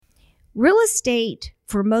Real estate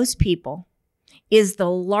for most people is the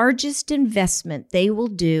largest investment they will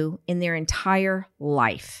do in their entire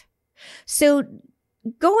life. So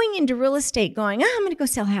going into real estate going, I'm going to go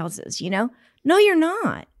sell houses, No, you're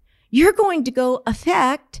not. You're going to go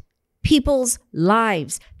affect people's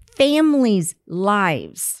lives, families'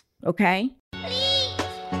 lives, okay?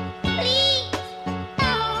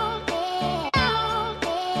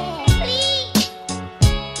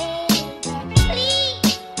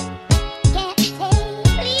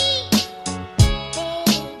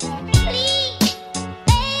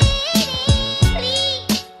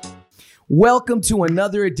 Welcome to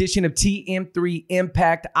another edition of TM3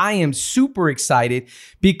 Impact. I am super excited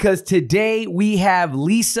because today we have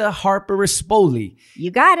Lisa Harper Rispoli. You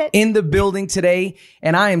got it. In the building today,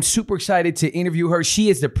 and I am super excited to interview her. She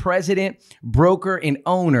is the president, broker, and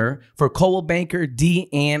owner for Coldwell Banker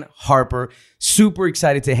D.Ann Harper. Super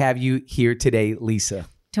excited to have you here today, Lisa.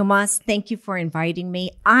 Tomas, thank you for inviting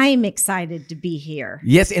me. I'm excited to be here.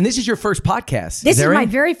 Yes, and this is your first podcast. This is my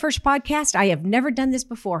very first podcast. I have never done this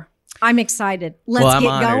before. I'm excited. Let's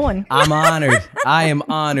get going. I'm honored. I am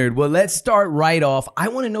honored. Well, let's start right off. I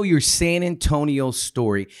want to know your San Antonio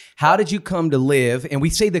story. How did you come to live? And we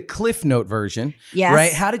say the Cliff Note version, yes.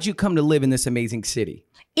 Right? How did you come to live in this amazing city?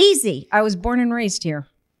 Easy. I was born and raised here.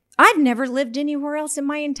 I've never lived anywhere else in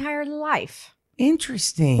my entire life.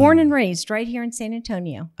 Interesting. Born and raised right here in San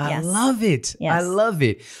Antonio. I Yes. love it. Yes. I love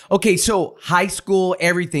it. Okay, so high school,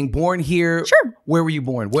 everything. Born here. Sure. Where were you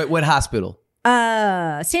born? What hospital?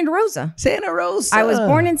 Santa Rosa. Santa Rosa. I was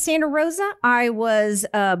born in Santa Rosa. I was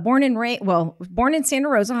born in Santa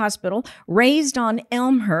Rosa Hospital, raised on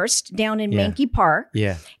Elmhurst down in Mankey Park.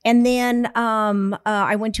 Yeah. And then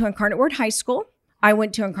I went to Incarnate Word High School. I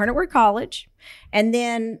went to Incarnate Word College. And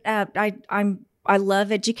then I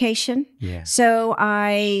love education. Yeah. So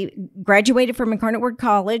I graduated from Incarnate Word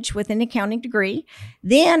College with an accounting degree.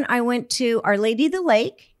 Then I went to Our Lady of the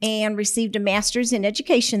Lake and received a master's in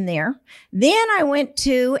education there. Then I went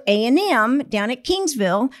to A&M down at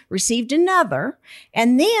Kingsville, received another.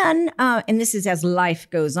 And then, and this is as life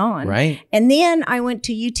goes on. Right. And then I went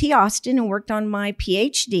to UT Austin and worked on my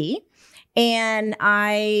PhD. And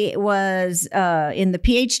I was in the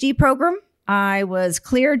PhD program. I was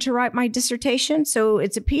cleared to write my dissertation. So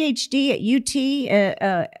it's a PhD at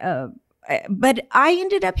UT. But I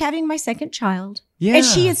ended up having my second child. Yeah. And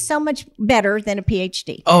she is so much better than a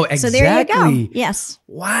PhD. Oh, exactly. So there you go. Yes.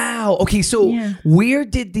 Wow. Okay. So where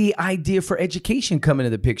did the idea for education come into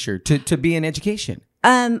the picture to be in education?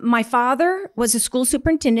 My father was a school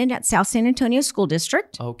superintendent at South San Antonio School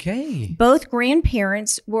District. Okay. Both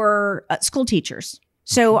grandparents were school teachers.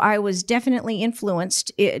 So I was definitely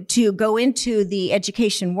influenced to go into the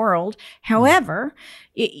education world. However,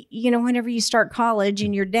 whenever you start college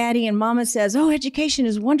and your daddy and mama says, oh, education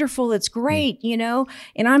is wonderful, it's great,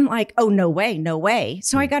 and I'm like, oh, no way, no way.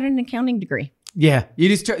 So I got an accounting degree. Yeah,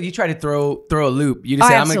 you try to throw a loop. You just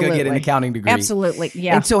say, I'm gonna go get an accounting degree. Absolutely,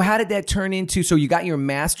 yeah. And so, how did that turn into? So you got your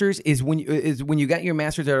master's. Is when you got your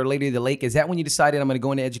master's at Our Lady of the Lake? Is that when you decided I'm going to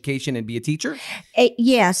go into education and be a teacher?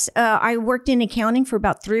 Yes, I worked in accounting for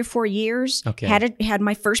about 3 or 4 years. Okay. Had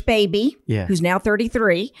my first baby. Yeah. Who's now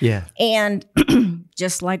 33. Yeah. And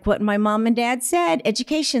just like what my mom and dad said,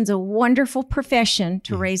 education's a wonderful profession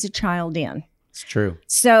to raise a child in. It's true.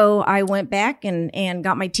 So I went back and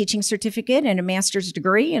got my teaching certificate and a master's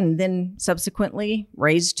degree, and then subsequently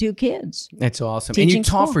raised 2 kids. That's awesome. Teaching and you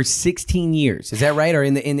taught school. for 16 years. Is that right? Or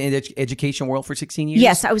in the education world for 16 years?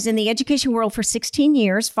 Yes, I was in the education world for 16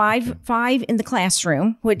 years, five in the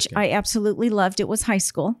classroom, which I absolutely loved. It was high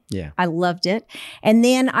school. Yeah. I loved it. And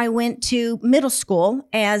then I went to middle school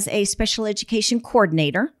as a special education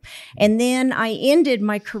coordinator. And then I ended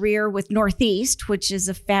my career with Northeast, which is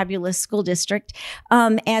a fabulous school district,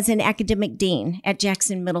 as an academic dean at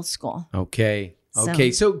Jackson Middle School. Okay.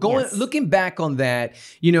 So, So looking back on that,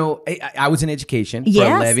 I was in education for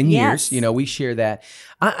Yes, 11 yes. years. We share that.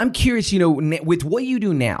 I'm curious, with what you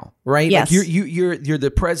do now, right? Yes. Like you're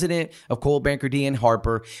the president of Coldwell Banker D.Ann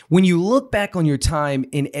Harper. When you look back on your time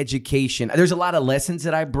in education, there's a lot of lessons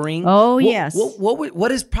that I bring. Oh, yes.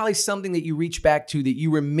 What is probably something that you reach back to that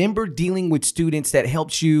you remember dealing with students that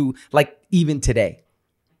helps you, like, even today?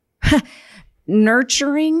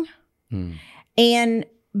 Nurturing and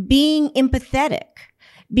being empathetic,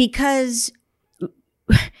 because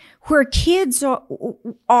where kids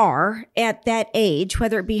are at that age,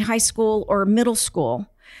 whether it be high school or middle school,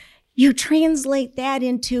 you translate that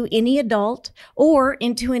into any adult or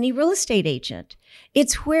into any real estate agent.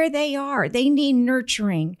 It's where they are. They need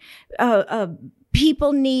nurturing.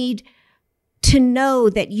 People need to know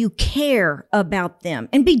that you care about them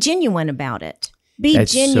and be genuine about it. Be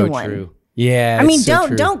That's genuine. so true. Yeah. I mean, it's so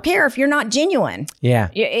true. don't care if you're not genuine. Yeah.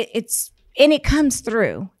 And it comes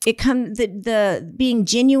through. It comes the being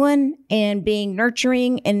genuine and being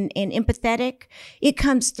nurturing and empathetic. It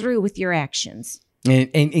comes through with your actions.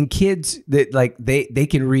 And kids that like they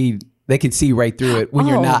can read, they can see right through it when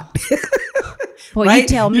you're not. Well, right? you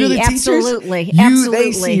tell You know me. the teachers? Absolutely. Absolutely.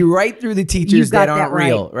 They see right through the teachers got that aren't that right.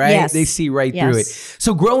 real, right? Yes. They see right through it.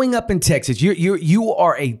 So growing up in Texas, you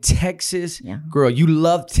are a Texas girl. You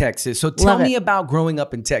love Texas. So tell me about growing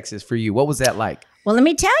up in Texas for you. What was that like? Well, let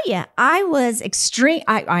me tell you,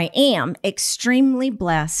 I am extremely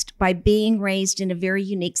blessed by being raised in a very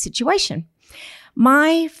unique situation.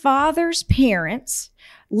 My father's parents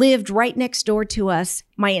lived right next door to us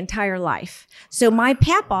my entire life. So my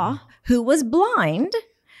papa, who was blind,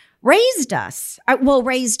 raised us.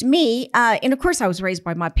 Raised me. And of course, I was raised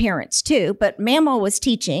by my parents too, but Mama was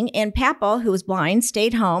teaching and Papa, who was blind,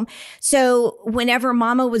 stayed home. So whenever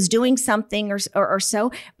Mama was doing something or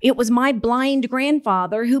so, it was my blind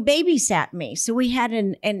grandfather who babysat me. So we had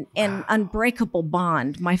an unbreakable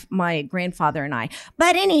bond, my grandfather and I.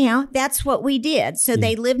 But anyhow, that's what we did. So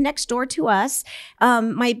they lived next door to us.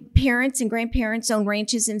 My parents and grandparents owned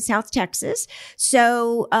ranches in South Texas.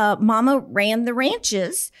 So Mama ran the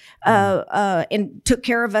ranches. And took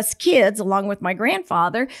care of us kids along with my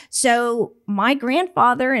grandfather. So my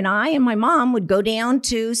grandfather and I and my mom would go down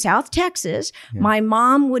to South Texas. Yeah. My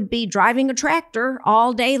mom would be driving a tractor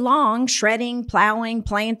all day long, shredding, plowing,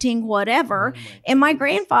 planting, whatever. And my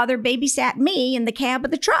grandfather babysat me in the cab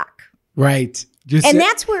of the truck. Right.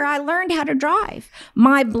 That's where I learned how to drive.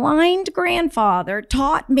 My blind grandfather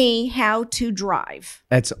taught me how to drive.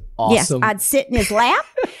 That's awesome. Yes, I'd sit in his lap.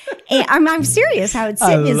 And I'm serious. I would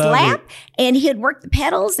sit in his lap and he'd work the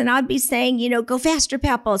pedals and I'd be saying, go faster,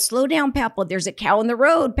 Papa, slow down, Papa. There's a cow on the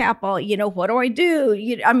road, Papa. What do I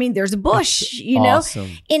do? There's a bush,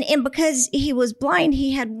 awesome. And because he was blind,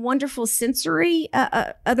 he had wonderful sensory,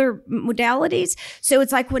 other modalities. So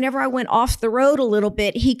it's like whenever I went off the road a little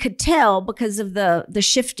bit, he could tell because of the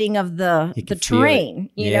shifting of the terrain,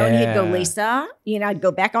 and he'd go, Lisa, I'd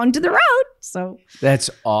go back onto the road. So that's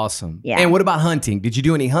awesome. Yeah. And what about hunting? Did you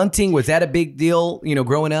do any hunting? Was that a big deal,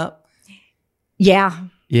 growing up? Yeah.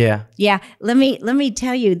 Yeah. Yeah. Let me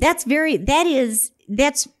tell you,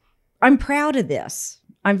 I'm proud of this.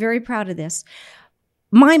 I'm very proud of this.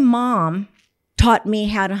 My mom taught me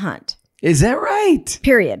how to hunt. Is that right?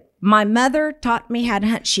 Period. My mother taught me how to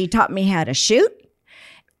hunt. She taught me how to shoot.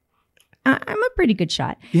 I'm a pretty good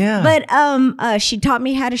shot. Yeah. But she taught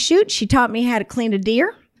me how to shoot. She taught me how to clean a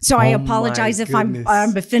deer. So I apologize if I'm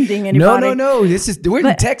offending anybody. No. We're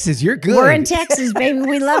in Texas. You're good. We're in Texas, baby.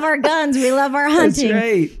 We love our guns. We love our hunting.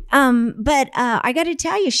 That's right. But I got to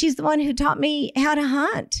tell you, she's the one who taught me how to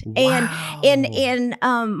hunt. Wow. And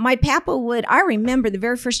my papa would. I remember the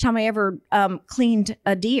very first time I ever cleaned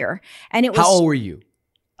a deer, and it was. How old were you?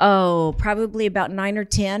 Oh, probably about 9 or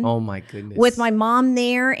 10. Oh my goodness. With my mom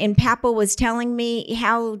there, and Papa was telling me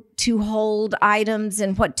how to hold items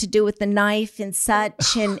and what to do with the knife and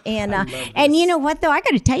such. And you know what though? I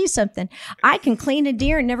got to tell you something. I can clean a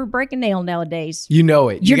deer and never break a nail nowadays. You know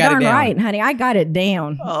it. You're got darn it down. right, honey. I got it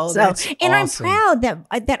down. Oh, that's and awesome. I'm proud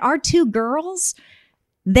that our two girls,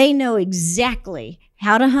 they know exactly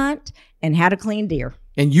how to hunt and how to clean deer.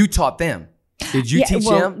 And you taught them. Did you teach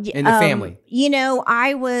them in the family?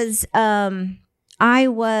 I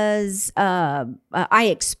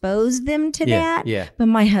exposed them to that. Yeah. But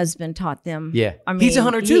my husband taught them. Yeah. I mean, he's a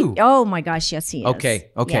hunter too. Oh my gosh, yes, he is.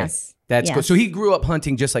 Okay. Yes. That's good. So he grew up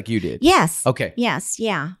hunting just like you did. Yes. Okay. Yes.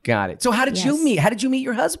 Yeah. Got it. So how did you meet? How did you meet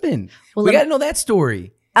your husband? Well, we got to know that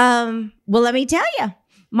story. Well, let me tell you,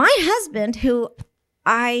 my husband, who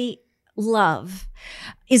I love,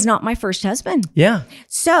 is not my first husband. Yeah.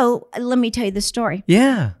 So let me tell you the story.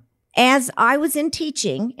 Yeah. As I was in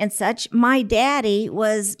teaching and such, my daddy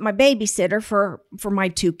was my babysitter for my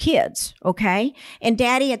two kids. Okay. And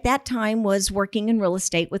daddy at that time was working in real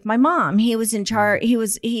estate with my mom. He was in charge. He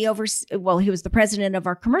was the president of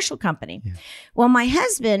our commercial company. Yeah. Well, my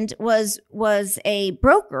husband was a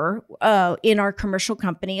broker, in our commercial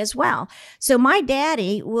company as well. So my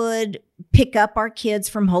daddy would pick up our kids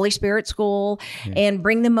from Holy Spirit School and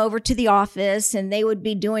bring them over to the office, and they would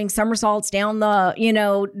be doing somersaults down the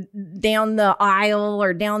aisle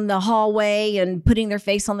or down the hallway and putting their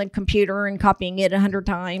face on the computer and copying it 100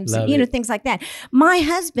 times, things like that. My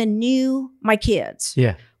husband knew my kids.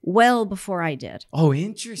 Yeah. Well before I did. Oh,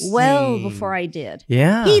 interesting. Well before I did.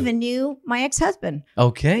 Yeah. He even knew my ex-husband.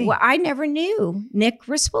 Okay. Well, I never knew Nick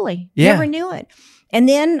Rispoli. Yeah. Never knew it. And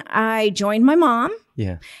then I joined my mom.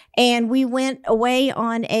 Yeah. And we went away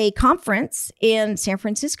on a conference in San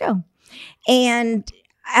Francisco. And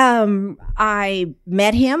I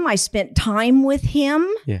met him. I spent time with him.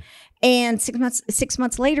 Yeah. And 6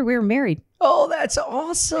 months later, we were married. Oh, that's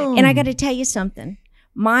awesome. And I got to tell you something.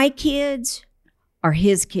 My kids are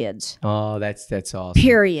his kids. Oh, that's awesome.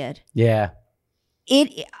 Period. Yeah.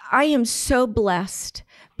 I am so blessed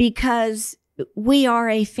because we are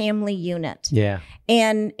a family unit. Yeah.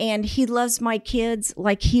 And he loves my kids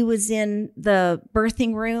like he was in the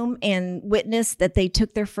birthing room and witnessed that they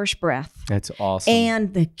took their first breath. That's awesome.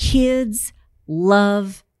 And the kids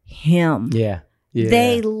love him. Yeah. Yeah.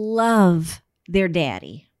 They love their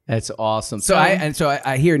daddy. That's awesome. So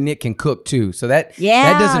I hear Nick can cook too. So that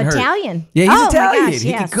doesn't hurt. Italian. Yeah, he's Oh, my Italian. gosh, He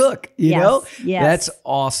yes. can cook, you Yes, know? yes. That's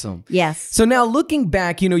awesome. Yes. So now looking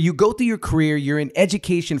back, you go through your career, you're in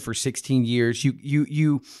education for 16 years.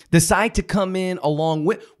 You decide to come in along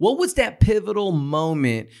with, what was that pivotal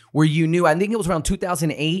moment where you knew, I think it was around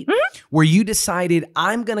 2008, where you decided,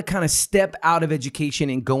 I'm going to kind of step out of education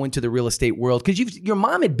and go into the real estate world? Because your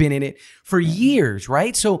mom had been in it for years,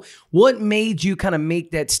 right? So what made you kind of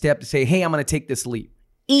make that step to say, hey, I'm going to take this leap?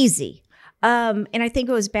 Easy. And I think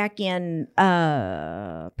it was back in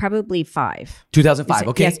probably 2005.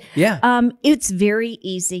 Okay. Yes. Yeah. It's very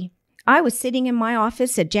easy. I was sitting in my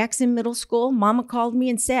office at Jackson Middle School. Mama called me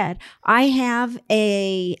and said, I have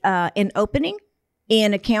an opening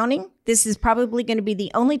in accounting. This is probably going to be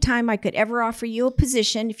the only time I could ever offer you a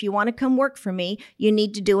position. If you want to come work for me, you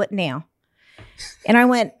need to do it now. And I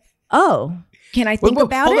went, oh, can I think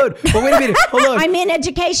about it? Well, wait a minute. Hold on. I'm in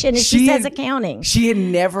education, and she says accounting. She had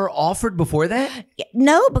never offered before that?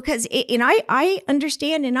 No, because I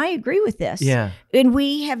understand and I agree with this. Yeah. And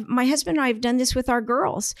my husband and I have done this with our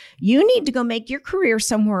girls. You need to go make your career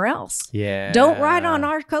somewhere else. Yeah. Don't ride on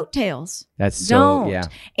our coattails. Don't. Yeah.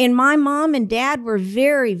 And my mom and dad were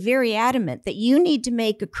very, very adamant that you need to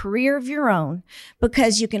make a career of your own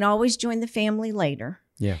because you can always join the family later.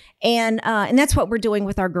 Yeah. And that's what we're doing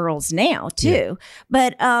with our girls now too. Yeah.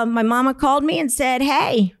 But my mama called me and said,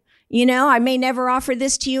 hey, I may never offer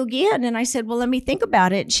this to you again. And I said, well, let me think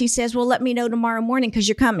about it. She says, well, let me know tomorrow morning because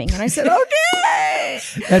you're coming. And I said, okay.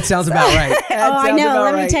 That sounds about right. I know.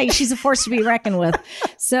 Let me tell you, she's a force to be reckoned with.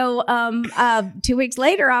 So 2 weeks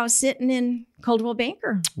later, I was sitting in Coldwell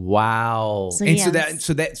Banker. Wow. So, and yes.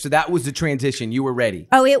 so that was the transition. You were ready.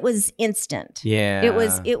 Oh, it was instant. Yeah.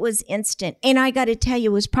 It was instant. And I got to tell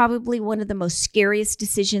you, it was probably one of the most scariest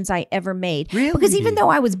decisions I ever made. Really? Because even though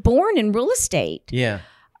I was born in real estate, yeah,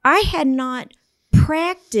 I had not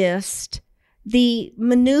practiced the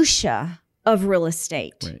minutia of real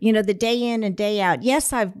estate. Right. The day in and day out.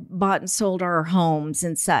 Yes, I've bought and sold our homes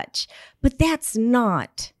and such, but that's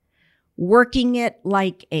not working it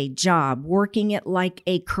like a job, working it like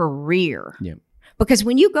a career. Yeah. Because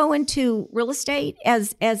when you go into real estate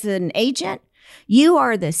as an agent, you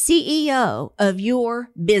are the CEO of your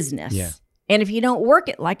business. Yeah. And if you don't work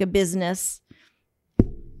it like a business,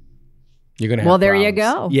 you're gonna have well, there problems. You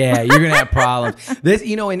go. Yeah, you're gonna have problems. This,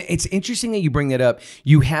 and it's interesting that you bring that up.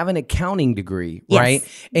 You have an accounting degree, yes. right?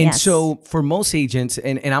 And yes. so for most agents,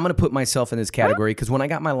 and I'm gonna put myself in this category because when I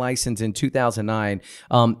got my license in 2009,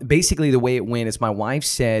 basically the way it went is my wife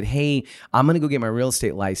said, "Hey, I'm gonna go get my real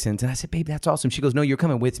estate license," and I said, "Babe, that's awesome." She goes, "No, you're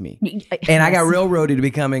coming with me," and I got railroaded to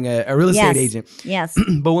becoming a real estate agent. Yes.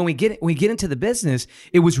 But when we get into the business,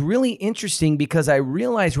 it was really interesting because I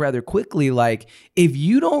realized rather quickly, like, if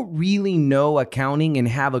you don't really know accounting and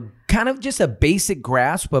have a kind of just a basic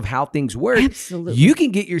grasp of how things work, absolutely, you can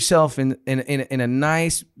get yourself in a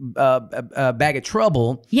nice bag of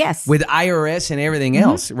trouble. Yes. With IRS and everything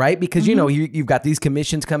else, right? Because you've got these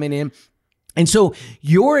commissions coming in. And so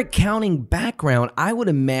your accounting background, I would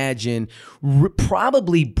imagine,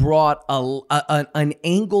 probably brought an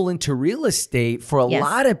angle into real estate for a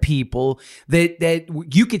lot of people that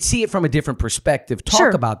you could see it from a different perspective.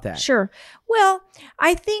 Talk about that. Sure. Well,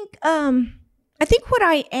 I think what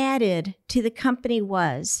I added to the company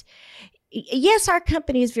was, yes, our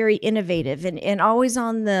company is very innovative and always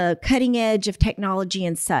on the cutting edge of technology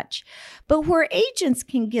and such. But where agents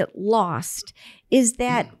can get lost is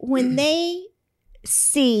that when they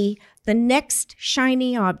see the next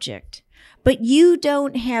shiny object, but you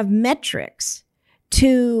don't have metrics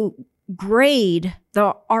to grade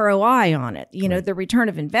the ROI on it, the return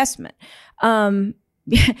of investment,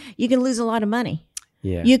 you can lose a lot of money.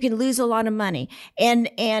 Yeah. You can lose a lot of money. And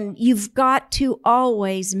you've got to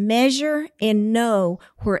always measure and know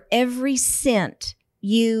where every cent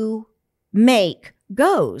you make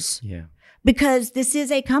goes. Yeah. Because this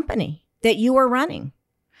is a company that you are running.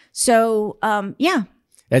 So, yeah.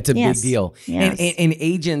 That's a Yes. big deal. Yes. And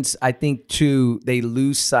agents, I think too, they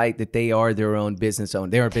lose sight that they are their own business owner.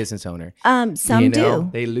 They're a business owner. Some do.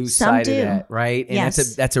 They lose Some sight do. of that, right? And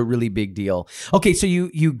Yes. that's a really big deal. Okay, so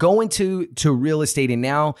you go into real estate, and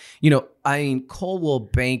now Coldwell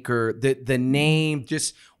Banker, the name,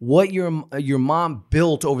 just what your mom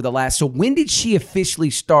built over the last. So when did she officially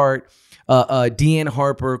start? Deanne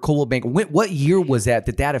Harper, Coldwell Banker. What year was that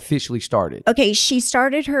officially started? Okay, she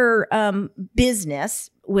started her business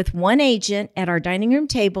with one agent at our dining room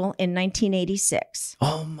table in 1986.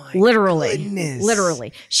 Oh my Literally.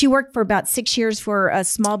 goodness. She worked for about 6 years for a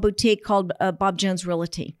small boutique called Bob Jones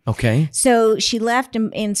Realty. Okay. So she left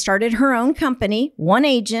and started her own company, one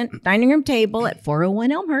agent, dining room table at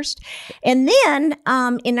 401 Elmhurst. And then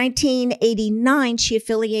in 1989, she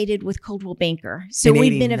affiliated with Coldwell Banker. So In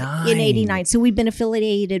we've been 89. in 89. So we've been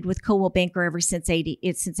affiliated with Coldwell Banker ever since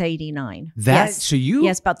 89.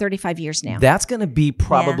 Yes, about 35 years now. That's going to be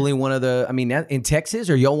probably one of the, in Texas,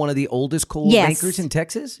 are y'all one of the oldest Coldwell Yes. Bankers in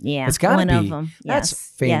Texas? Yeah, It's got to one be. of them. That's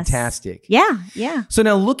Yes. fantastic. Yeah. So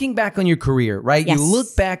now looking back on your career, right? Yes. You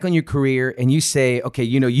look back on your career and you say, okay,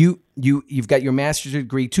 you've got your master's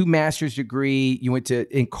degree, 2 master's degree. You went to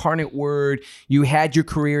Incarnate Word. You had your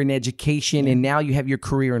career in education, and now you have your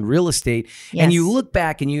career in real estate. And Yes. you look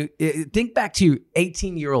back and you think back to your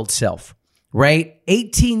 18-year-old self, right?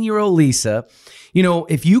 18-year-old Lisa.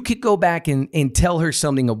 If you could go back and tell her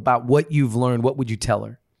something about what you've learned, what would you tell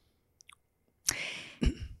her?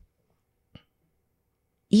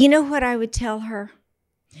 You know what I would tell her?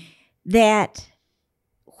 That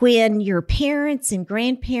when your parents and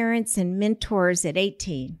grandparents and mentors at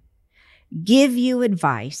 18 give you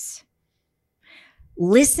advice,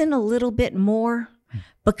 listen a little bit more,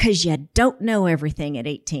 because you don't know everything at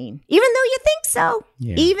 18, even though you think so.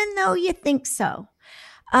 Yeah. Even though you think so.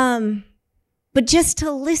 But just to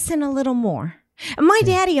listen a little more. And my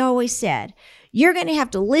daddy always said, you're going to have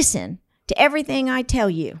to listen to everything I tell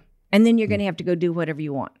you, and then you're going to have to go do whatever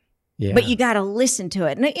you want. Yeah. But you got to listen to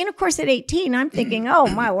it. And of course, at 18, I'm thinking, oh,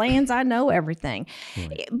 my lands, I know everything.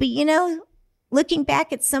 Right. But, looking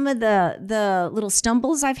back at some of the little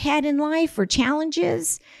stumbles I've had in life or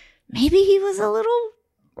challenges, maybe he was a little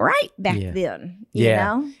right back then. You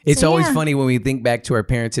know? It's So, always yeah. funny when we think back to our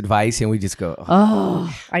parents' advice and we just go,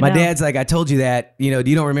 Oh, I my know. dad's like, I told you that. You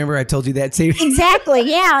don't remember I told you that? Same. Exactly.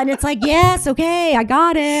 Yeah. And it's like, yes, okay, I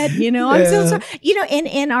got it. I'm so sorry.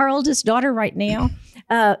 And our oldest daughter right now,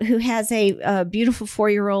 who has a beautiful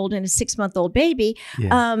 4-year-old and a 6-month-old baby,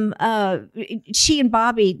 she and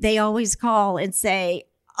Bobby, they always call and say,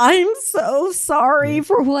 I'm so sorry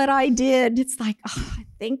for what I did. It's like, oh,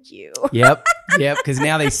 thank you. Yep. Because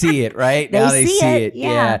now they see it, right? They Now they see see it. it.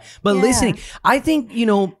 Yeah. But Yeah. listening, I think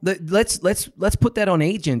let's put that on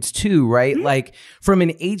agents too, right? Mm-hmm. Like from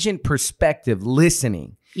an agent perspective,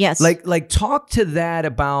 listening. Yes. Like talk to that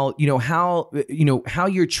about how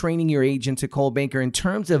you're training your agents at Coldwell Banker in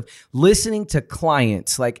terms of listening to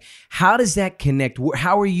clients. Like how does that connect?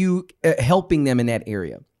 How are you helping them in that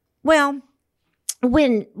area? Well,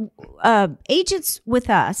 when agents with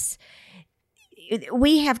us,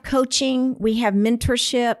 we have coaching, we have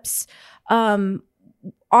mentorships.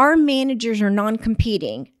 Our managers are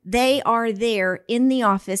non-competing. They are there in the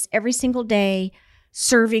office every single day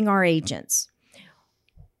serving our agents.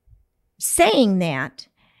 Saying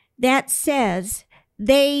that says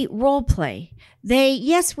they role play.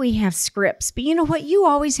 Yes, we have scripts, but you know what? You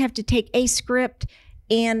always have to take a script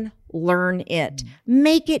and learn it.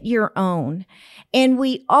 Make it your own. And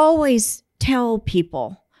we always tell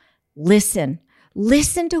people, listen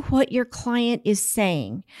to what your client is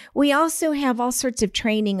saying. We also have all sorts of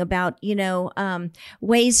training about,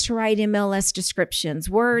 ways to write MLS descriptions,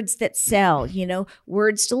 words that sell,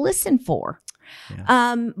 words to listen for.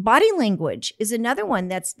 Yeah. Body language is another one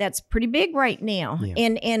that's pretty big right now. Yeah.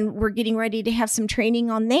 And we're getting ready to have some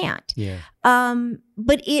training on that. Yeah.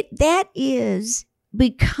 But that is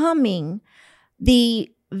becoming the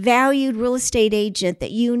valued real estate agent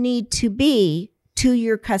that you need to be to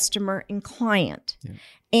your customer and client. Yeah.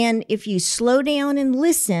 And if you slow down and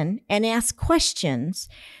listen and ask questions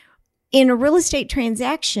in a real estate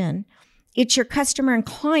transaction, it's your customer and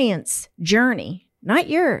client's journey, not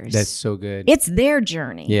yours. That's so good. It's their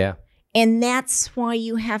journey. Yeah. And that's why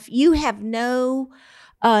you have no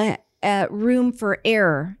room for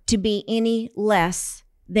error to be any less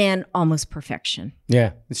than almost perfection.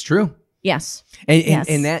 Yeah, it's true. Yes. And Yes.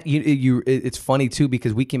 and that it's funny too,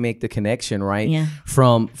 because we can make the connection, right? Yeah.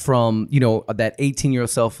 From that 18-year-old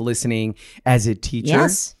self listening as a teacher,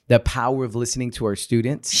 Yes. the power of listening to our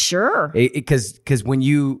students. Sure. Because when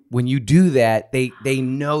you do that, they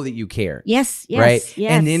know that you care. Yes. Yes. Right.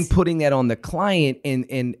 Yes. And then putting that on the client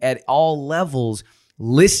and at all levels,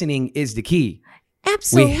 listening is the key.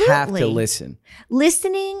 Absolutely. We have to listen.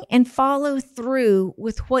 Listening and follow through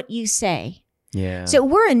with what you say. Yeah. So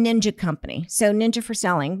we're a ninja company. So Ninja for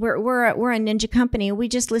Selling. We're a ninja company. We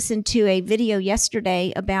just listened to a video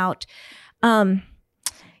yesterday about, in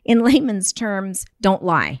layman's terms, don't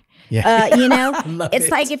lie. Yeah. It's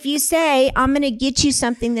like if you say, I'm going to get you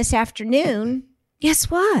something this afternoon, guess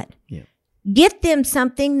what? Yeah. Get them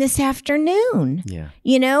something this afternoon. Yeah.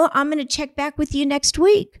 I'm going to check back with you next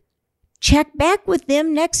week. Check back with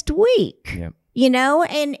them next week. Yeah.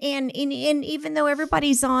 And even though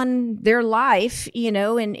everybody's on their life,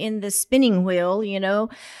 in the spinning wheel, you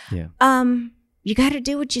got to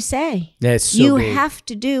do what you say. That's so you big. have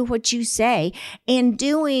to do what you say, and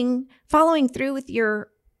following through with your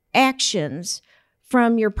actions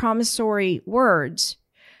from your promissory words.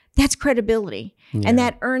 That's credibility, and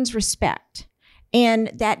that earns respect,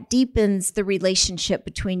 and that deepens the relationship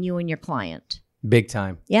between you and your client. Big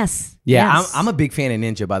time. Yes. Yeah, Yes. I'm a big fan of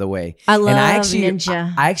Ninja, by the way. I love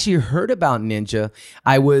Ninja. I actually heard about Ninja.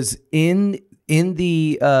 I was in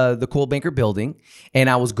the Coldwell Banker building, and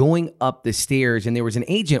I was going up the stairs, and there was an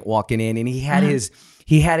agent walking in, and he had his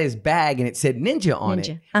bag, and it said Ninja on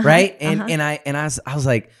it, right? And I was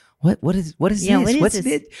like, what is this? What's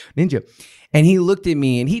this? Ninja? And he looked at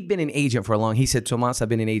me, and he'd been an agent for a long. He said, Tomas, I've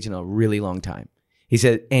been an agent a really long time. He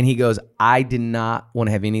said, and he goes, I did not want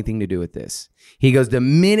to have anything to do with this. He goes, the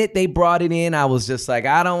minute they brought it in, I was just like,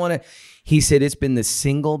 I don't want to. He said, it's been the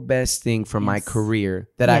single best thing for my career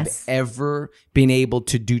that I've ever been able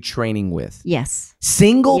to do training with. Yes.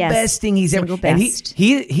 Single best thing he's Single ever. And best.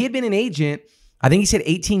 he had been an agent, I think he said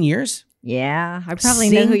 18 years. Yeah, I probably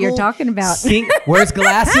know who you're talking about. Wears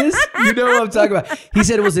glasses. You know what I'm talking about. He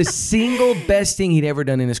said it was the single best thing he'd ever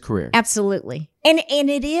done in his career. Absolutely. And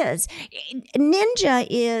it is. Ninja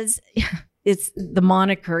is, it's the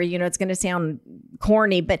moniker, it's going to sound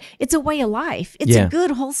corny, but it's a way of life. It's a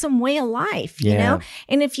good, wholesome way of life, you know?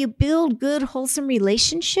 And if you build good, wholesome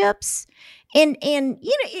relationships, and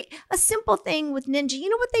a simple thing with Ninja, you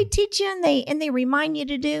know what they teach you and they remind you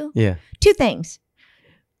to do? Yeah. 2 things.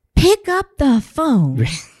 Pick up the phone.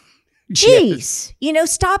 Jeez,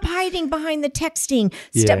 stop hiding behind the texting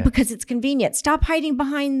because it's convenient. Stop hiding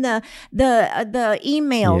behind the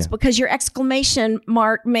emails because your exclamation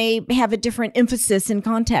mark may have a different emphasis and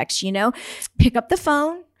context, Pick up the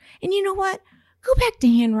phone. And you know what? Go back to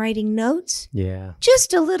handwriting notes. Yeah.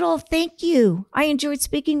 Just a little thank you. I enjoyed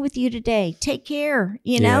speaking with you today. Take care,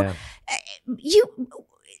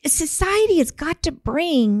 Society has got to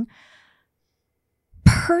bring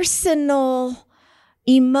personal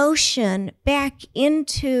emotion back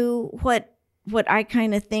into what I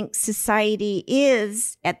kind of think society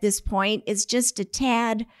is at this point is just a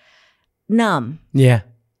tad numb. Yeah.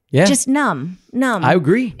 Yeah. Just numb. I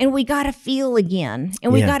agree. And we got to feel again,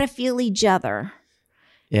 and we got to feel each other.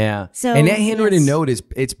 Yeah. So, and that handwritten note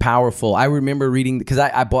it's powerful. I remember reading because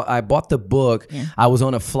I bought the book. Yeah. I was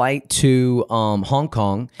on a flight to Hong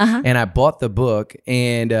Kong and I bought the book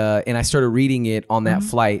and I started reading it on that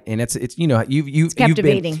flight. And it's it's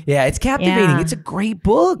captivating. It's captivating. Yeah. It's a great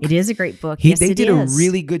book. It is a great book. They did a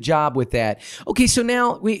really good job with that. Okay, so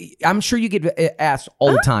now I'm sure you get asked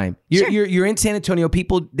all the time. You're in San Antonio.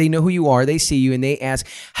 People, they know who you are. They see you and they ask,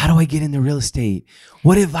 how do I get into real estate?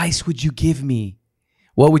 What advice would you give me?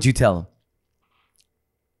 What would you tell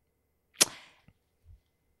them?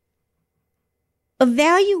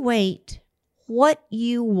 Evaluate what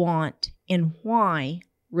you want and why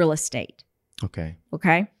real estate. Okay.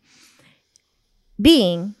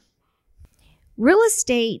 Being real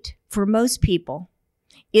estate for most people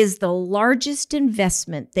is the largest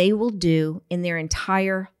investment they will do in their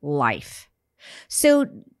entire life. So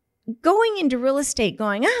going into real estate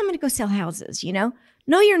going, I'm going to go sell houses,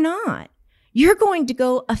 No, you're not. You're going to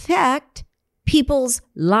go affect people's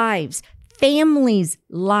lives, families'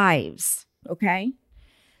 lives, okay?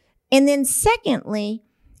 And then secondly,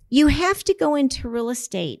 you have to go into real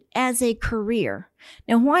estate as a career.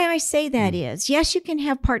 Now, why I say that is, yes, you can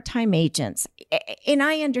have part-time agents, and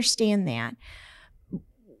I understand that.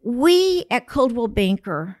 We at Coldwell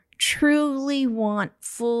Banker truly want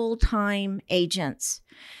full-time agents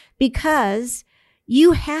because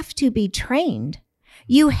you have to be trained.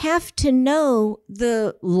 You have to know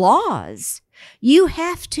the laws. You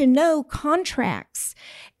have to know contracts.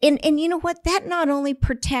 and you know what? That not only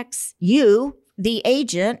protects you, the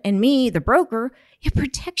agent, and me, the broker, it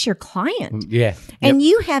protects your client. Yeah. And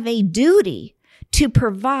you have a duty to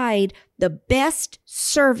provide the best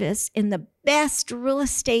service and the best real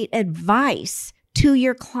estate advice to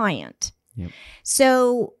your client. Yep.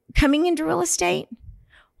 So coming into real estate,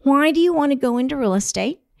 why do you want to go into real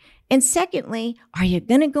estate? And secondly, are you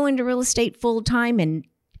going to go into real estate full time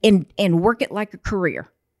and work it like a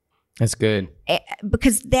career? That's good.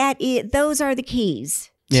 Because those are the keys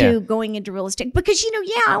to going into real estate. Because,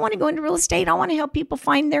 I want to go into real estate. I want to help people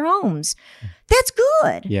find their homes. That's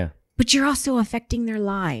good. Yeah. But you're also affecting their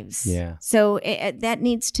lives. Yeah. So that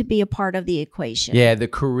needs to be a part of the equation. Yeah, the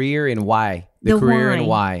career and why. The career and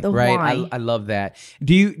why. The right. why. I love that.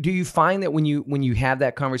 Do you find that when you have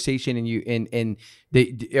that conversation and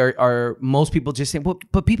are most people just saying, well,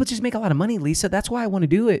 but people just make a lot of money, Lisa. That's why I want to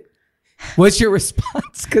do it. What's your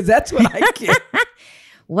response? Because that's what I get.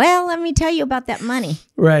 Well, let me tell you about that money.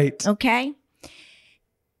 Right. Okay.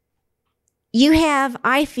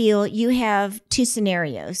 I feel you have two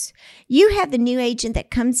scenarios. You have the new agent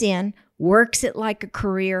that comes in, works it like a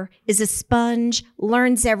career, is a sponge,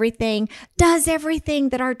 learns everything, does everything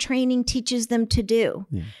that our training teaches them to do.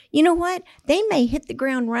 Yeah. You know what? They may hit the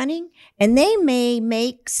ground running and they may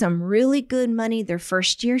make some really good money their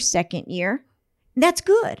first year, second year. That's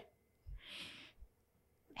good.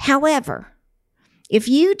 However, if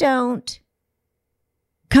you don't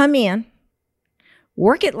come in,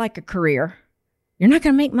 work it like a career, you're not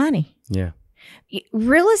going to make money. Yeah.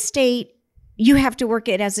 Real estate, you have to work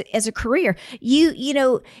it as a career.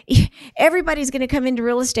 Everybody's going to come into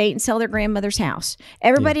real estate and sell their grandmother's house.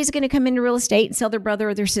 Everybody's going to come into real estate and sell their brother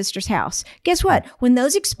or their sister's house. Guess what? When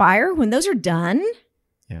those expire, when those are done,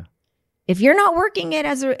 if you're not working it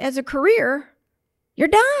as a career, you're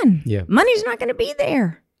done. Yeah. Money's not going to be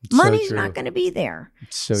there. It's Money's so not going to be there.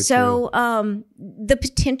 It's so true. The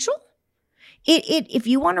potential, if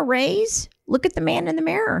you want to raise, look at the man in the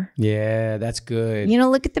mirror. Yeah, that's good.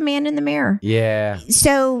 Look at the man in the mirror. Yeah.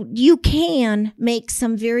 So you can make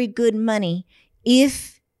some very good money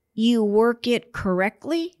if you work it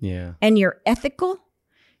correctly. Yeah. And you're ethical,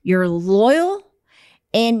 you're loyal,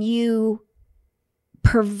 and you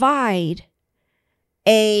provide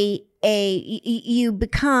you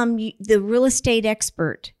become the real estate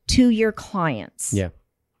expert to your clients. Yeah.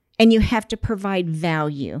 And you have to provide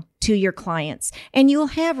value to your clients. And you'll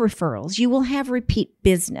have referrals. You will have repeat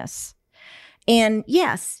business. And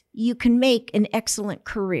yes, you can make an excellent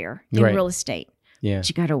career in real estate. Yeah. But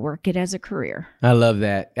you got to work it as a career. I love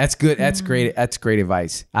that. That's good. That's great. That's great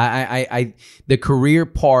advice. I the career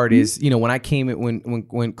part is, when I came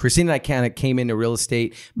when Christina and I kind of came into real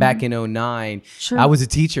estate back in 2009, Sure. I was a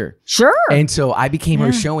teacher. Sure. And so I became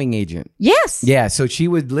her showing agent. Yes. Yeah. So she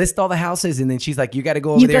would list all the houses and then she's like, you got to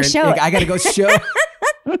go over You there. go show it. I got to go show.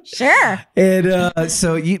 Sure. And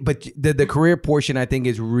but the career portion, I think,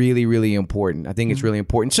 is really, really important. I think it's really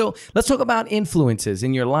important. So let's talk about influences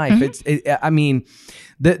in your life.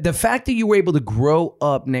 The fact that you were able to grow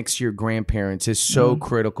up next to your grandparents is so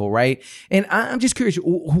critical, right? And I'm just curious,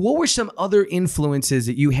 what were some other influences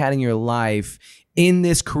that you had in your life in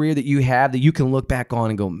this career that you have that you can look back on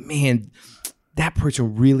and go, man, that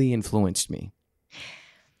person really influenced me?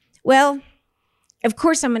 Well, of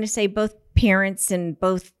course, I'm going to say both parents and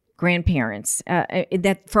both grandparents,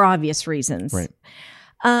 that for obvious reasons. Right.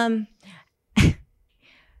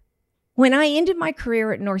 When I ended my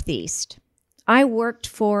career at Northeast, I worked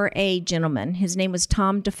for a gentleman. His name was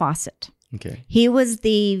Tom DeFawcett. Okay. He was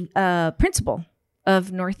the principal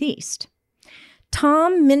of Northeast.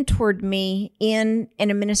 Tom mentored me in an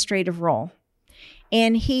administrative role,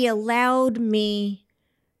 and he allowed me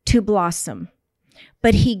to blossom,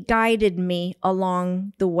 but he guided me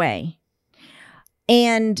along the way.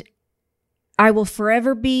 And I will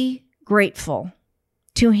forever be grateful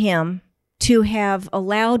to him to have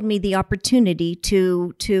allowed me the opportunity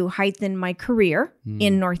to heighten my career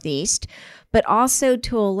in Northeast, but also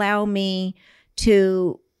to allow me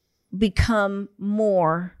to become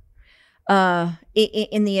more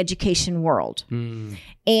in the education world.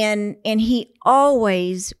 And he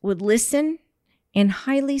always would listen and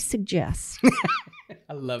highly suggest.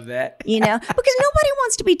 I love that. Because nobody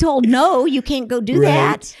wants to be told, no, you can't go do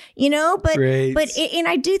that, but and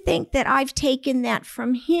I do think that I've taken that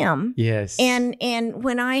from him. Yes. And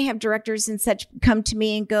when I have directors and such come to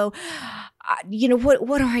me and go,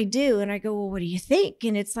 what do I do? And I go, well, what do you think?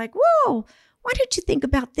 And it's like, whoa, why don't you think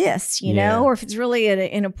about this? Or if it's really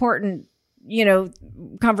an important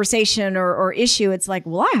conversation or issue, it's like,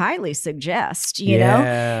 well, I highly suggest, know,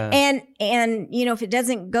 and if it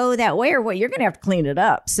doesn't go that way or what, you're going to have to clean it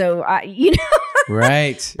up. So,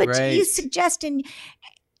 Right. But right. you suggest, and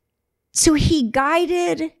so he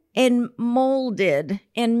guided and molded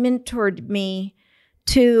and mentored me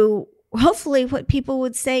to hopefully what people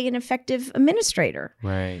would say an effective administrator.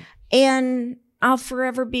 Right. And I'll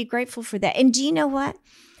forever be grateful for that. And do you know what?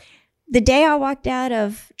 The day I walked out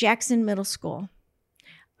of Jackson Middle School,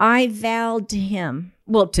 I vowed to him,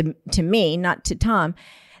 well, to me, not to Tom,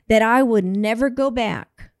 that I would never go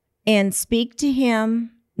back and speak to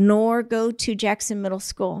him nor go to Jackson Middle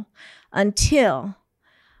School until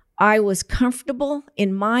I was comfortable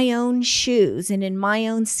in my own shoes and in my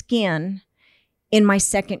own skin in my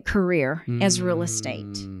second career as real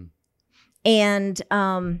estate. And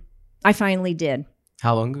I finally did.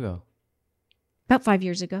 How long ago? About 5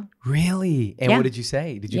 years ago. Really? And what did you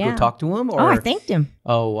say? Did you go talk to him? Or? Oh, I thanked him.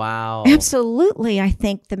 Oh, wow. Absolutely. I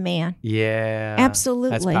thanked the man. Yeah. Absolutely.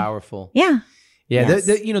 That's powerful. Yeah. Yeah. Yes.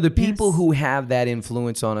 The people who have that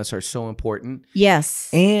influence on us are so important. Yes.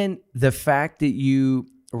 And the fact that you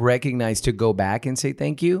recognize to go back and say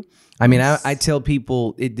thank you. I mean, I tell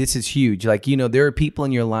people this is huge. Like, there are people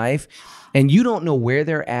in your life and you don't know where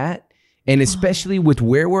they're at. And especially with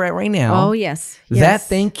where we're at right now. Oh, yes. That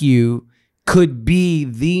thank you could be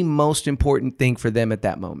the most important thing for them at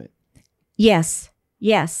that moment. Yes.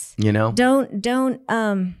 Yes. Don't,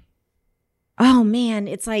 oh man,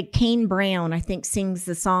 it's like Kane Brown, I think, sings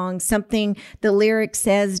the song. Something, the lyric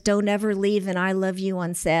says, "Don't ever leave and I love you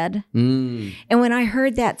unsaid." And when I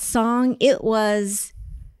heard that song, it was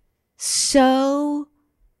so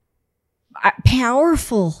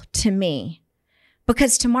powerful to me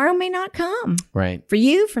because tomorrow may not come. Right. For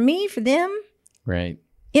you, for me, for them. Right.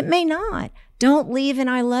 It may not. Don't leave an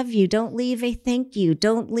I love you. Don't leave a thank you.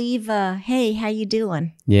 Don't leave a, hey, how you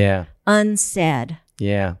doing? Yeah. Unsaid.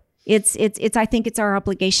 Yeah. It's I think it's our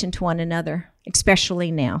obligation to one another,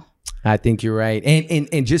 especially now. I think you're right.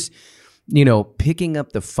 And just, picking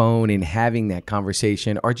up the phone and having that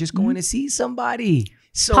conversation or just going to see somebody.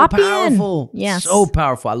 So Pop powerful. in. Yes. So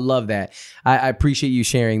powerful. I love that. I appreciate you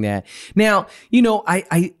sharing that. Now,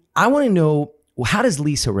 I want to know, how does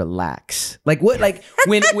Lisa relax? When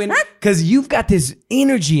because you've got this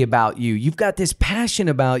energy about you, you've got this passion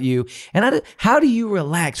about you, and how do you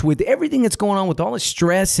relax with everything that's going on, with all the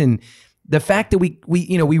stress and the fact that we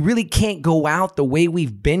really can't go out the way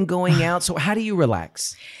we've been going out? So how do you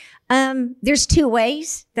relax? There's two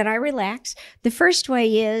ways that I relax. The first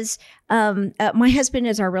way is my husband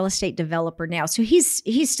is our real estate developer now, so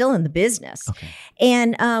he's still in the business. Okay.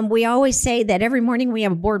 And we always say that every morning we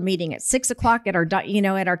have a board meeting at 6 o'clock at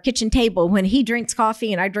our kitchen table when he drinks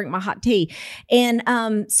coffee and I drink my hot tea,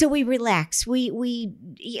 and so we relax. We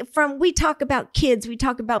talk about kids, we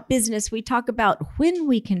talk about business, we talk about when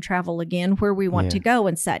we can travel again, where we want to go,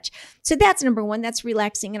 and such. So that's number one. That's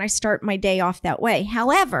relaxing, and I start my day off that way.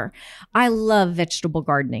 However, I love vegetable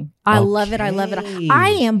gardening. I love it. I love it. I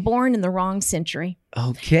am born in the wrong century.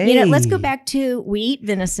 Okay. Let's go back to, we eat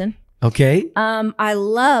venison. Okay. I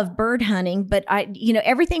love bird hunting, but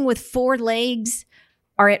everything with 4 legs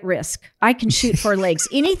are at risk. I can shoot 4 legs.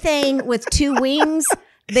 Anything with 2 wings,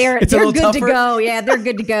 they're good to go. Yeah, they're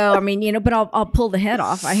good to go. I mean, but I'll pull the head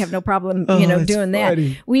off. I have no problem, doing that.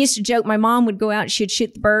 Funny. We used to joke. My mom would go out, she'd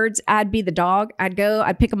shoot the birds. I'd be the dog. I'd go,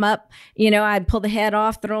 I'd pick them up, I'd pull the head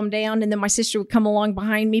off, throw them down. And then my sister would come along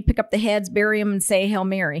behind me, pick up the heads, bury them, and say Hail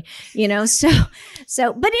Mary,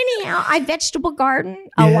 So, but anyhow, I vegetable garden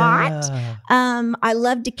a lot. I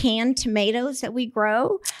love to can tomatoes that we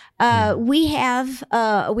grow. We have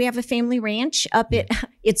a family ranch up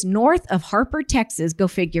it's north of Harper, Texas. Go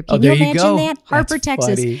figure. Can you imagine that? Harper,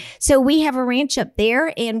 Texas. Funny. So we have a ranch up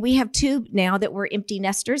there, and we have 2 now that we're empty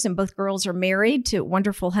nesters, and both girls are married to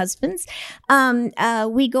wonderful husbands.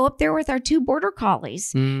 We go up there with our 2 border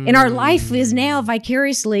collies, and our life is now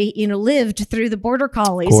vicariously, lived through the border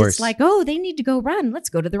collies. It's like, oh, they need to go run. Let's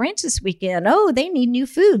go to the ranch this weekend. Oh, they need new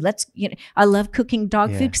food. I love cooking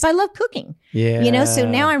dog food because I love cooking. Yeah. So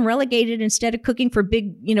now I'm relegated, instead of cooking for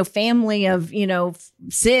big, family of,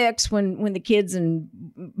 6 when the kids and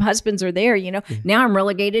husbands are there, now I'm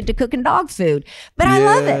relegated to cooking dog food. But I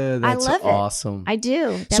love it. I love awesome. it. I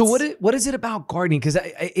do. So what is it about gardening? Because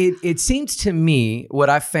it seems to me, what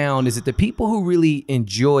I found is that the people who really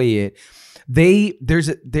enjoy it,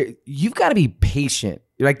 you've got to be patient.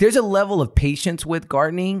 Like, there's a level of patience with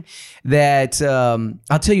gardening that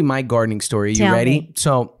I'll tell you my gardening story. You ready? Me.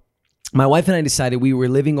 So my wife and I decided, we were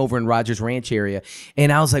living over in Rogers Ranch area,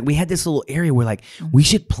 and I was like, we had this little area where we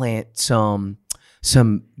should plant some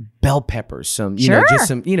some bell peppers, some, Sure. just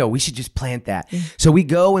some, we should just plant that. So we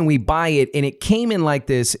go and we buy it, and it came in like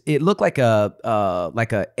this. It looked like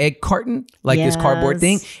a egg carton, like this cardboard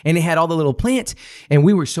thing, and it had all the little plants. And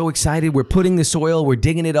we were so excited. We're putting the soil, we're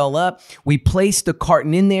digging it all up. We placed the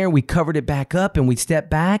carton in there, we covered it back up, and we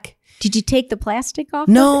stepped back. Did you take the plastic off?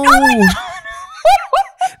 No.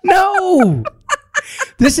 No.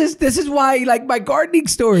 This is why, like, my gardening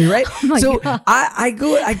story, right? my so God. I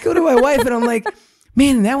go to my wife and I'm like,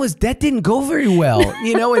 man, that didn't go very well,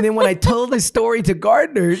 And then when I told the story to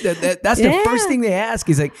gardeners, that's the first thing they ask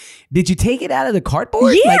is like, did you take it out of the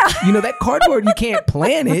cardboard? Yeah. Like, that cardboard, you can't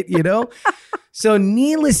plant it, So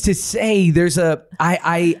needless to say,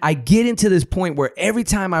 I get into this point where every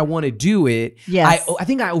time I want to do it, Yes. I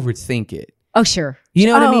think I overthink it. Oh, sure. You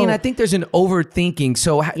know what I mean? Oh. I think there's an overthinking.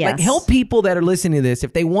 So like, Yes. help people that are listening to this,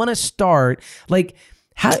 if they want to start, like,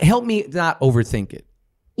 help me not overthink it.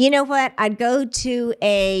 You know what? I'd go to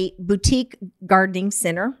a boutique gardening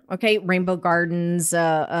center. Okay, Rainbow Gardens,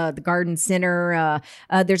 the Garden Center.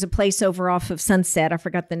 There's a place over off of Sunset. I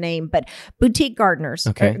forgot the name, but boutique gardeners,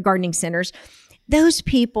 Okay. gardening centers. Those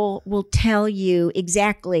people will tell you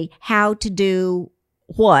exactly how to do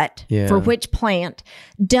what for which plant.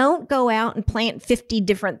 Don't go out and plant 50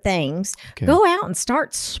 different things. Okay. Go out and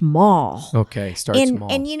start small. Okay, start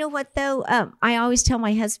small. And you know what though? I always tell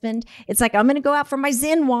my husband, it's like I'm going to go out for my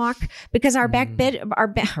Zen walk because our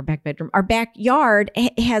our backyard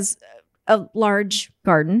has a large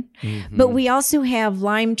garden, but we also have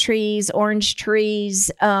lime trees, orange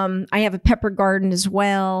trees. I have a pepper garden as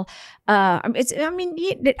well. I like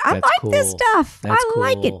cool. this stuff. That's I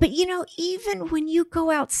like cool. it. But even when you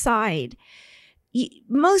go outside,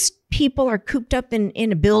 most people are cooped up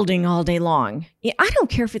in a building all day long. I don't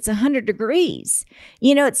care if it's 100 degrees.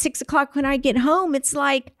 At 6 o'clock when I get home, it's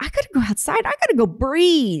like, I got to go outside. I got to go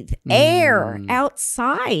breathe air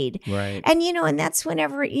outside. Right. And, and that's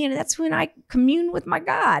whenever, that's when I commune with my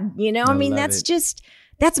God. I mean, love that's it. just,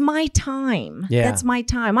 that's my time. Yeah. That's my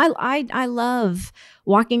time. I love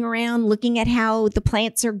walking around, looking at how the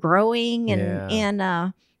plants are growing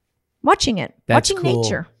and watching it, That's watching cool.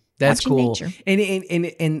 nature. That's Watching cool. nature.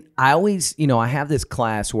 And I always, I have this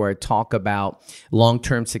class where I talk about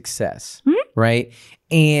long-term success, Mm-hmm. right?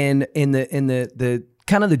 And in the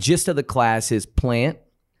kind of the gist of the class is plant,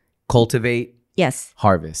 cultivate, Yes.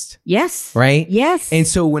 harvest, Yes. right? Yes. And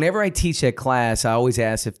so whenever I teach that class, I always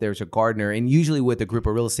ask if there's a gardener, and usually with a group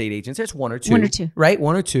of real estate agents, there's one or two. Right?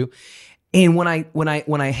 One or two. And when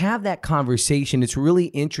I have that conversation, it's really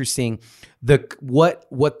interesting what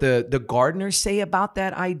the gardeners say about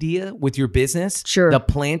that idea with your business. Sure. The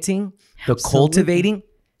planting, the Absolutely. cultivating.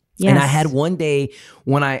 Yes. And I had one day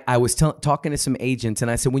when I was talking to some agents, and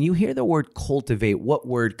I said, when you hear the word cultivate, what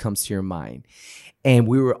word comes to your mind? And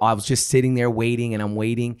I was just sitting there waiting, and I'm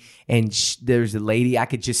waiting, and there's a lady, I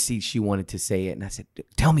could just see she wanted to say it. And I said,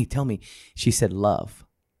 tell me. She said, love.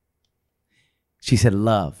 She said,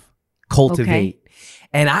 love. Cultivate. Okay.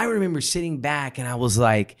 And I remember sitting back and I was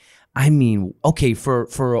like, I mean, okay, for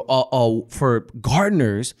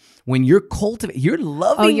gardeners, when you're cultivating, you're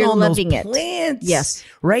loving you're on loving those it. plants. Yes.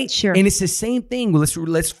 Right? Sure. And it's the same thing.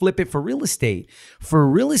 Let's flip it for real estate. For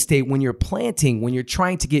real estate, when you're planting, when you're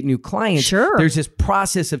trying to get new clients, Sure. there's this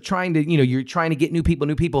process of trying to, you're trying to get new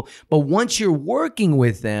people. But once you're working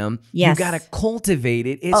with them, Yes. you got to cultivate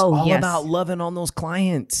it. It's all yes. about loving on those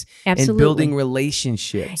clients Absolutely. and building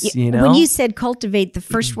relationships, When you said cultivate, the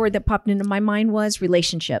first word that popped into my mind was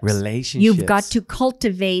relationships. You've got to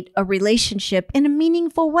cultivate a relationship in a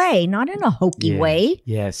meaningful way, not in a hokey way.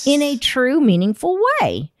 Yes. In a true, meaningful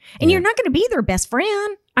way. And you're not going to be their best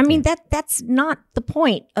friend. I mean, that's not the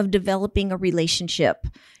point of developing a relationship.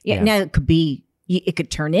 Yeah. Now, it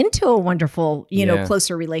could turn into a wonderful,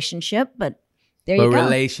 closer relationship, but there you go.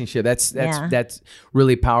 Relationship. That's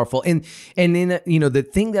really powerful. And then the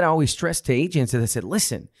thing that I always stress to agents is I said,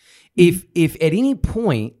 listen, if at any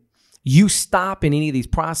point you stop in any of these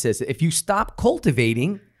processes, if you stop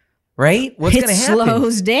cultivating, right, what's going to happen? It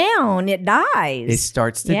slows down. It dies. It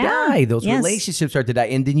starts to Yeah. die. Those Yes. relationships start to die,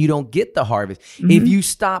 and then you don't get the harvest. If you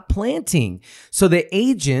stop planting. So the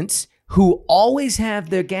agents who always have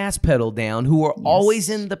their gas pedal down, who are always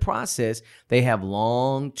in the process, they have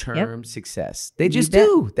long-term success. They just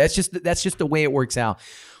do. That's just the way it works out.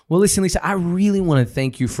 Well, listen, Lisa, I really want to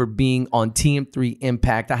thank you for being on TM3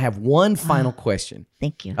 Impact. I have one final question.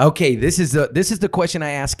 Thank you. Okay, this is the question I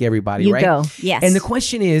ask everybody, You right? go. Yes. And the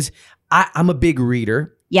question is, I'm a big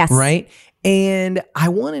reader. Yes. Right? And I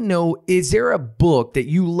want to know, is there a book that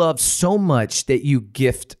you love so much that you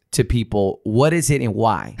gift to people? What is it and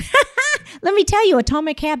why? Let me tell you,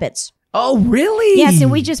 Atomic Habits. Oh, really? Yes,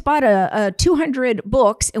 and we just bought a 200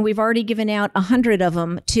 books, and we've already given out 100 of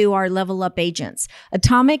them to our Level Up agents.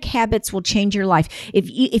 Atomic Habits will change your life.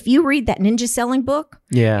 If you read that Ninja Selling book,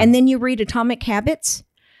 and then you read Atomic Habits,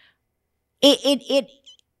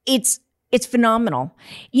 it's phenomenal.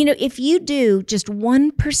 You know, if you do just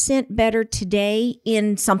 1% better today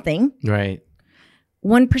in something, right,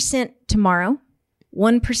 1% tomorrow,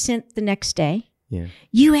 1% the next day,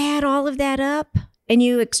 you add all of that up and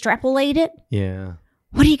you extrapolate it,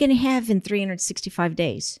 what are you going to have in 365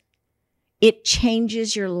 days? It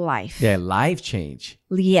changes your life. Yeah, life change.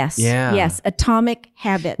 Yes. Yeah. Yes. Atomic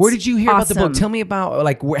Habits. Where did you hear about the book? Tell me about,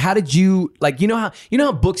 like, how did you, like, you know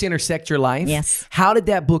how books intersect your life? Yes. How did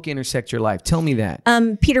that book intersect your life? Tell me that.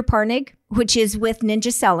 Peter Parnig, which is with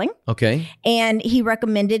Ninja Selling. Okay. And he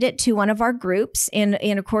recommended it to one of our groups. And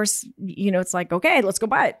of course, you know, it's like, okay, let's go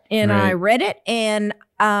buy it. And I read it, and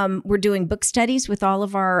we're doing book studies with all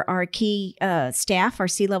of our key staff, our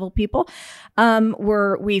C-level people.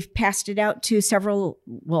 We've passed it out to several,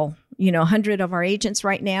 100 of our agents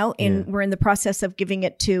right now, and we're in the process of giving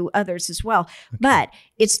it to others as well. Okay. But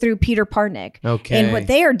it's through Peter Parnig. Okay. And what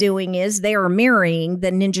they are doing is they are marrying the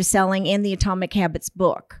Ninja Selling and the Atomic Habits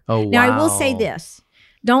book. Oh, wow. Now, I will say this.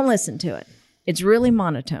 Don't listen to it. It's really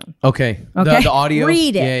monotone. Okay. Okay. The audio?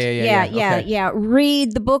 Read it. Yeah. Yeah.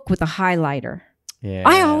 Read the book with a highlighter. Yeah.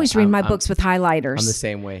 I always read my books with highlighters. I'm the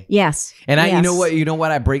same way. Yes. And you know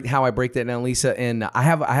what, how I break that down, Lisa, and I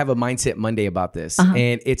have a Mindset Monday about this.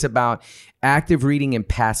 And it's about active reading and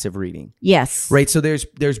passive reading. Yes. Right. So there's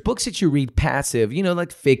books that you read passive,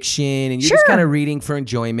 like fiction, and you're just kind of reading for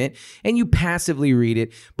enjoyment, and you passively read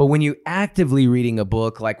it. But when you actively reading a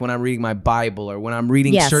book, like when I'm reading my Bible or when I'm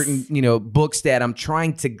reading certain, books that I'm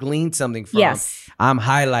trying to glean something from, I'm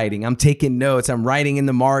highlighting, I'm taking notes, I'm writing in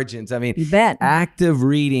the margins. I mean, you bet. Active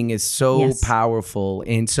reading is so powerful.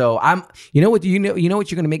 And so you know what you're going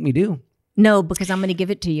to make me do? No, because I'm going to give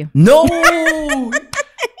it to you. No.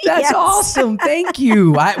 That's awesome. Thank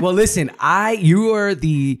you. Listen, you are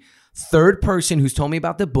the third person who's told me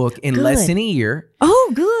about the book in less than a year.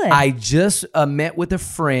 Oh, good. I just met with a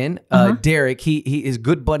friend, Derek. He is a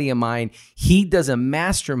good buddy of mine. He does a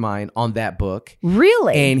mastermind on that book.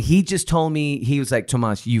 Really? And he just told me, he was like,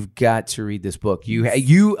 Tomas, you've got to read this book. You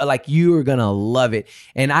are going to love it.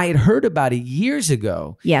 And I had heard about it years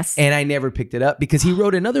ago. Yes. And I never picked it up because he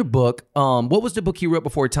wrote another book. What was the book he wrote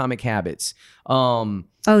before Atomic Habits?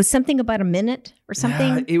 Something about a minute or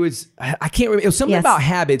something. It was, I can't remember. It was something about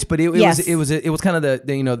habits, but it was kind of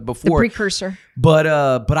the before the precursor. But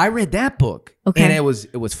I read that book, and it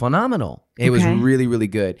was phenomenal. It was really, really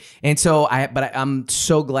good. And so I'm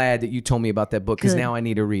so glad that you told me about that book because now I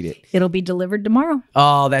need to read it. It'll be delivered tomorrow.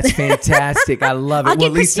 Oh, that's fantastic! I love it. I'll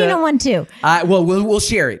get Christina one too. We'll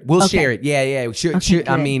share it. We'll share it. Yeah.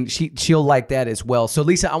 She'll like that as well. So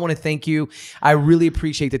Lisa, I want to thank you. I really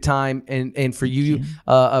appreciate the time and for you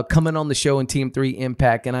coming on the show in Team 3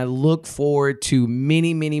 Impact. And I look forward to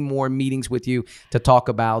many, many more meetings with you to talk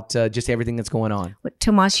about just everything that's going on.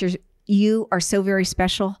 Tomas, you are so very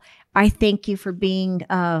special. I thank you for being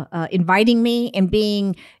inviting me and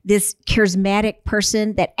being this charismatic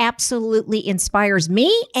person that absolutely inspires me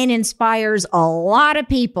and inspires a lot of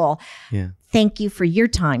people. Yeah. Thank you for your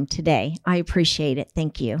time today. I appreciate it.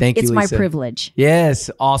 Thank you. Thank you, It's Lisa. my privilege. Yes.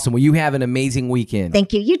 Awesome. Well, you have an amazing weekend.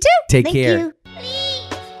 Thank you. You too. Take Thank care. You.